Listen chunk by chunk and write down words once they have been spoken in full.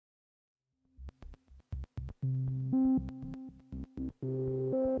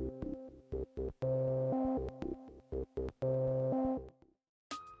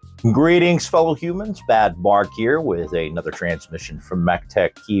Greetings, fellow humans. Bad Mark here with another transmission from Metre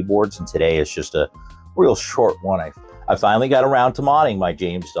Keyboards, and today is just a real short one. I finally got around to modding my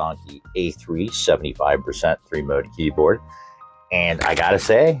James Donkey A3 75% 3-mode keyboard, and I gotta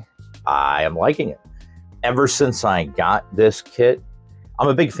say, I am liking it. Ever since I got this kit, I'm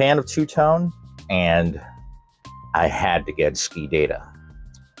a big fan of two-tone, and I had to get ski data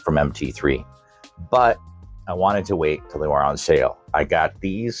from MT3, but I wanted to wait till they were on sale. I got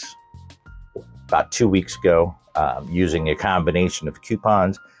these about 2 weeks ago using a combination of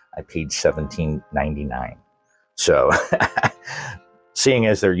coupons. I paid $17.99. So seeing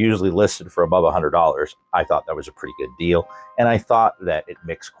as they're usually listed for above $100, I thought that was a pretty good deal. And I thought that it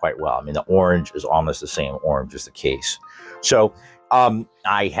mixed quite well. I mean, the orange is almost the same orange as the case. So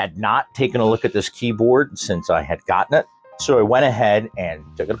I had not taken a look at this keyboard since I had gotten it. So I went ahead and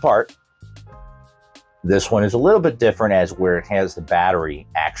took it apart. This one is a little bit different as where it has the battery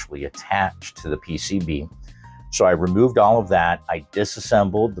actually attached to the PCB. So I removed all of that. I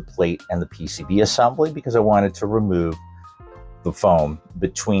disassembled the plate and the PCB assembly because I wanted to remove the foam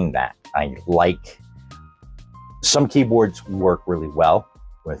between that. I like some keyboards work really well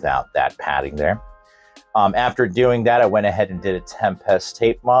without that padding there. After doing that, I went ahead and did a Tempest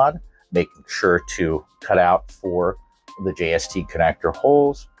tape mod, making sure to cut out for the JST connector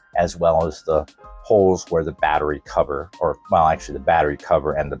holes, as well as the holes where the battery cover, or well, actually the battery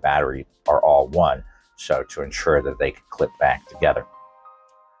cover and the battery are all one. So to ensure that they could clip back together.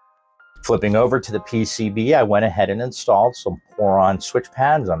 Flipping over to the PCB, I went ahead and installed some pour-on switch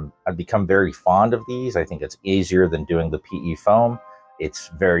pads. I've become very fond of these. I think it's easier than doing the PE foam.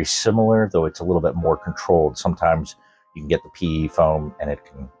 It's very similar, though it's a little bit more controlled. Sometimes you can get the PE foam and it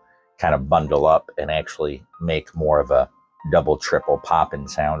can kind of bundle up and actually make more of a double, triple popping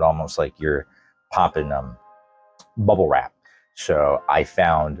sound, almost like you're popping bubble wrap. So I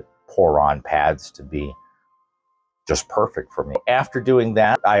found pour-on pads to be just perfect for me. After doing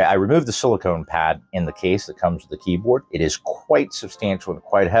that, I removed the silicone pad in the case that comes with the keyboard. It is quite substantial and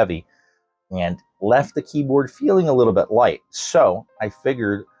quite heavy, and left the keyboard feeling a little bit light. So I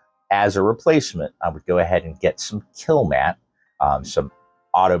figured as a replacement, I would go ahead and get some kill mat, some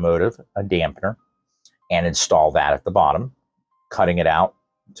automotive, a dampener, and install that at the bottom, cutting it out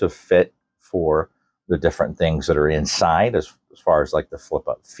to fit for the different things that are inside as far as like the flip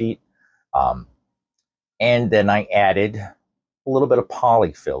up feet. And then I added a little bit of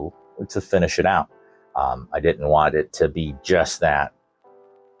polyfill to finish it out. I didn't want it to be just that,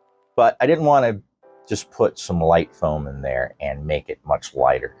 but I didn't want to just put some light foam in there and make it much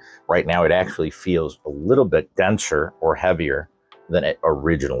lighter. Right now it actually feels a little bit denser or heavier than it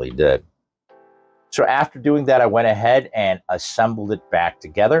originally did. So after doing that, I went ahead and assembled it back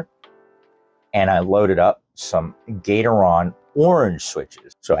together, and I loaded up some Gatoron orange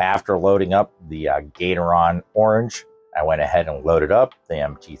switches. So after loading up the Gatoron orange, I went ahead and loaded up the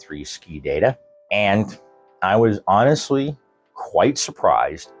MT3 ski data, and I was honestly quite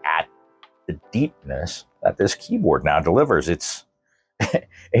surprised at the deepness that this keyboard now delivers. It's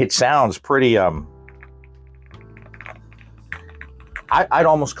it sounds pretty I'd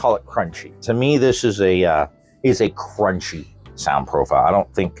almost call it crunchy. To me, this is a crunchy sound profile. I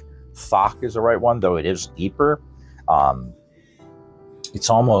don't think Thock is the right one, though it is deeper. It's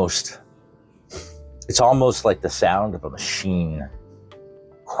almost like the sound of a machine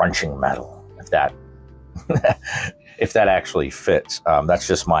crunching metal, if that if that actually fits. That's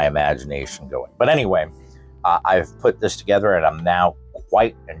just my imagination going. But anyway, I've put this together, and I'm now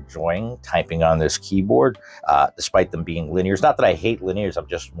quite enjoying typing on this keyboard, despite them being linears. Not that I hate linears, I'm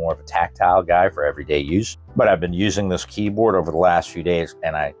just more of a tactile guy for everyday use. But I've been using this keyboard over the last few days,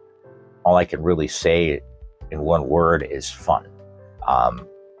 and all I can really say in one word is fun.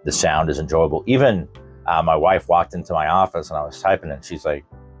 The sound is enjoyable. Even my wife walked into my office and I was typing, and she's like,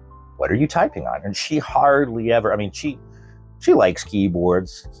 "What are you typing on?" And she hardly ever, I mean, she likes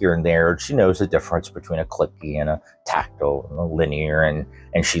keyboards here and there. She knows the difference between a clicky and a tactile and a linear, and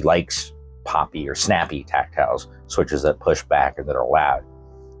she likes poppy or snappy tactiles, switches that push back or that are loud.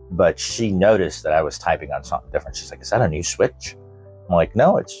 But she noticed that I was typing on something different. She's like, "Is that a new switch?" I'm like,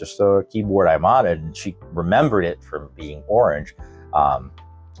 "No, it's just a keyboard I modded." And she remembered it from being orange.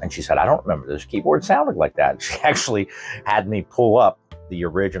 And she said, "I don't remember this keyboard sounded like that." She actually had me pull up the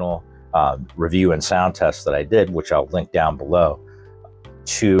original review and sound test that I did, which I'll link down below,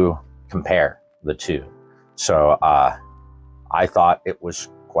 to compare the two. So I thought it was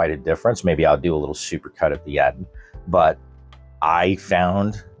quite a difference. Maybe I'll do a little supercut at the end. But I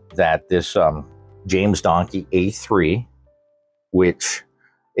found that this James Donkey A3, which,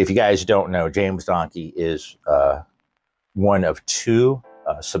 if you guys don't know, James Donkey is one of two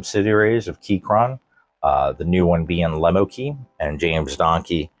subsidiaries of Keychron, the new one being LemoKey, and James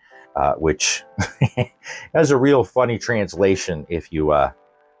Donkey, which has a real funny translation if you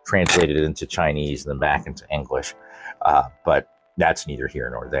translate it into Chinese and then back into English. But that's neither here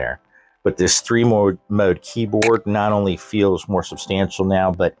nor there. But this 3-mode keyboard not only feels more substantial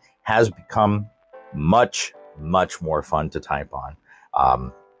now, but has become much, much more fun to type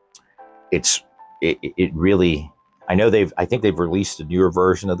on. It really, I think they've released a newer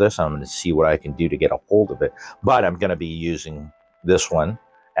version of this. I'm going to see what I can do to get a hold of it, but I'm going to be using this one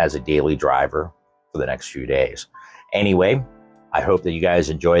as a daily driver for the next few days. Anyway, I hope that you guys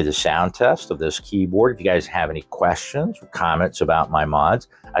enjoy the sound test of this keyboard. If you guys have any questions or comments about my mods,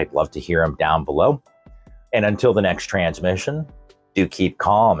 I'd love to hear them down below. And until the next transmission, do keep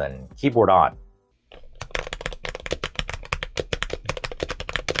calm and keyboard on.